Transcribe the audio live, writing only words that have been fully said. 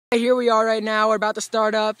Here we are right now. We're about to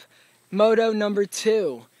start up moto number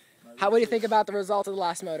 2. What do you think about the result of the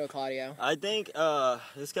last moto, Claudio? I think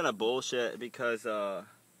it's kind of bullshit because the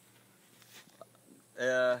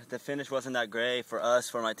finish wasn't that great for us,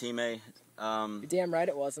 for my teammate. You're damn right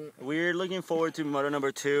it wasn't. We're looking forward to moto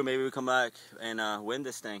number 2. Maybe we come back and win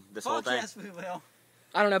this thing, whole thing. Yes, we will.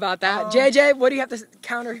 I don't know about that. JJ, what do you have to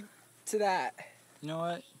counter to that? You know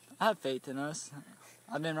what? I have faith in us.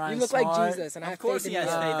 I've been riding You look smart. like Jesus, and I have faith in you. Of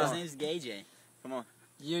course he has faith. His name's Gay. Come on.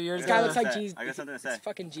 This guy looks like Jesus. I got something to say. It's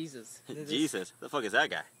fucking Jesus. Jesus? The fuck is that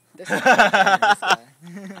guy? This guy.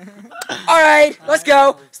 Alright, let's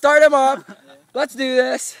go. Start him up. Let's do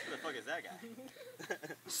this. Who the fuck is that guy?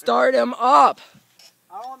 Start him up.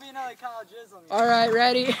 I don't want to be another Kyle Jizz on me. Alright,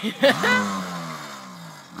 ready?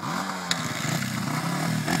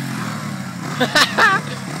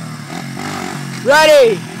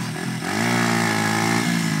 Ready?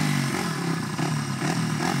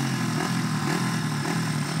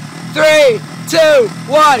 Three, 2, 1, go!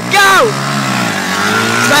 It's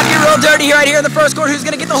about to get real dirty right here in the first corner. Who's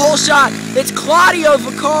going to get the whole shot? It's Claudio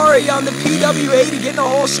Vaccari on the PW80 getting the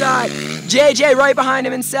whole shot. JJ right behind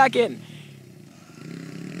him in second.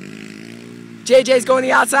 JJ's going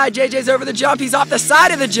the outside. JJ's over the jump. He's off the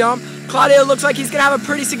side of the jump. Claudio looks like he's going to have a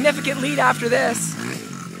pretty significant lead after this.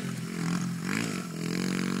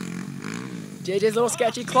 JJ's a little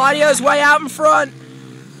sketchy. Claudio's way out in front.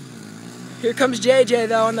 Here comes JJ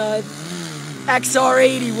though on the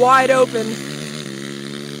XR80 wide open.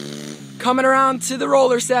 Coming around to the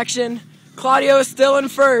roller section. Claudio is still in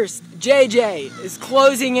first. JJ is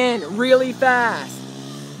closing in really fast.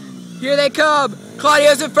 Here they come.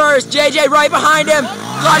 Claudio's in first. JJ right behind him.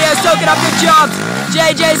 Claudio's soaking up the jumps.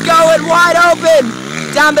 JJ's going wide open.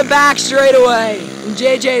 Down the back straight away. And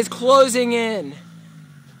JJ is closing in.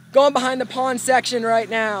 Going behind the pond section right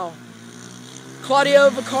now. Claudio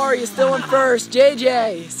Vaccari is still in first.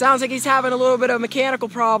 JJ sounds like he's having a little bit of mechanical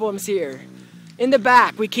problems here. In the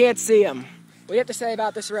back, we can't see him. What do you have to say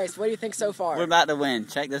about this race? What do you think so far? We're about to win.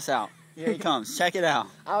 Check this out. Here he comes. Check it out.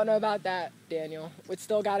 I don't know about that, Daniel. We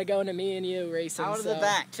still got to go into me and you racing. Out of the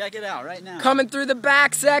back. Check it out right now. Coming through the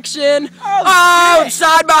back section. Oh,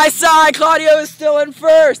 side by side. Claudio is still in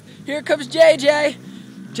first. Here comes JJ.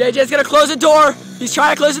 JJ's going to close the door. He's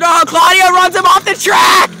trying to close the door. Oh, Claudio runs him off the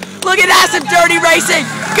track. Look at that, some dirty racing.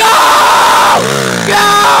 Go!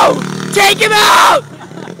 Go! Take him out!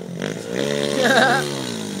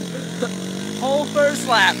 Whole first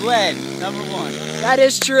lap led, number 1. That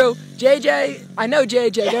is true. JJ, I know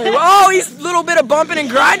JJ very well. Oh, he's a little bit of bumping and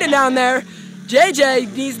grinding down there.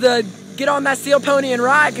 JJ needs to get on that steel pony and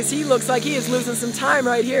ride because he looks like he is losing some time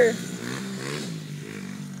right here.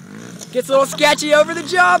 Gets a little sketchy over the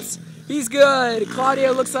jumps. He's good.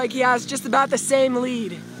 Claudio looks like he has just about the same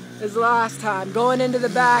lead as last time. Going into the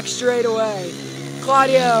back straight away.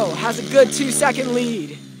 Claudio has a good 2-second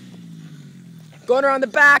lead. Going around the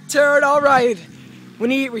back turn, all right.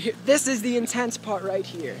 This is the intense part right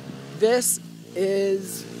here. This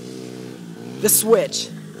is the switch.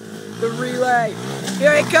 The relay.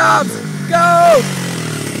 Here it comes. Go!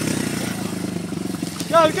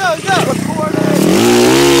 Go, go, go!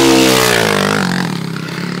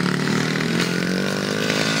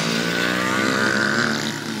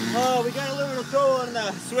 Oh, we got a little trouble on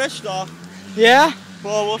the switch though. Yeah?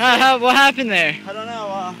 Well, we'll what happened there? I don't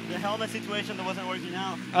know. The helmet situation that wasn't working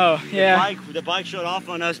out. Oh, yeah. The bike showed off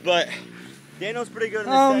on us, but Daniel's pretty good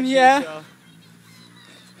in this section. Yeah. So.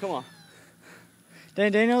 Come on.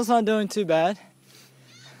 Daniel's not doing too bad.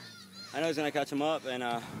 I know he's gonna catch him up, and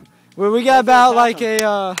we got about like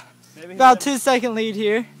a about 2-second lead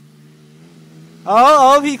here.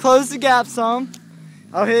 Oh, he closed the gap some.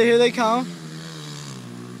 Oh, here they come.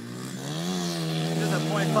 There's a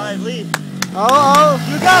 0.5 lead. Oh,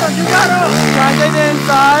 you got him, Trying to get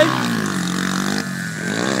inside.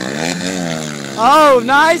 Oh,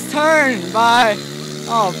 nice turn by,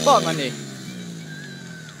 oh, fuck my knee.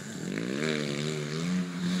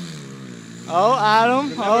 Oh, Adam.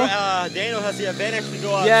 Remember, Daniel has the advantage to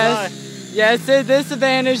go outside. Yes, this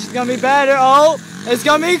advantage is going to be better. Oh, it's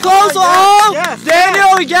going to be close. Yes,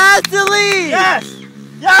 Daniel, he got the lead.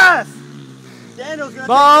 Yes. Daniel's going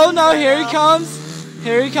to Oh, no, here he comes.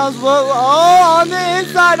 Here he comes. Oh, on the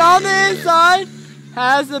inside.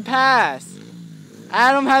 Has the pass.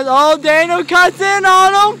 Adam has, oh, Daniel cuts in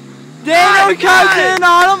on him. Oh,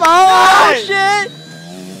 shit.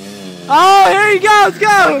 Oh, here he goes.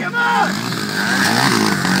 Go.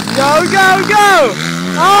 Go.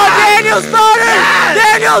 Oh, Daniel spotted.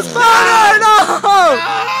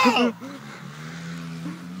 Oh.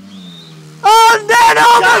 Oh, then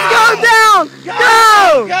almost goes down!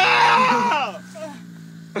 Go! Go!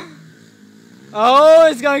 Oh,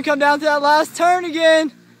 it's going to come down to that last turn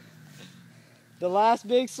again. The last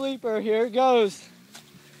big sleeper. Here it goes.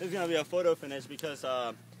 This is going to be a photo finish because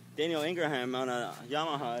Daniel Ingram on a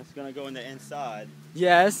Yamaha is going to go in the inside.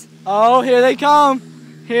 Yes. Oh, here they come.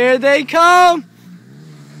 Here they come.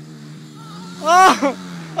 Oh,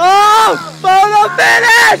 oh, photo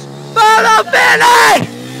finish. Photo finish.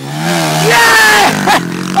 Yeah.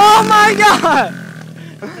 Oh, my God.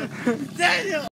 Daniel!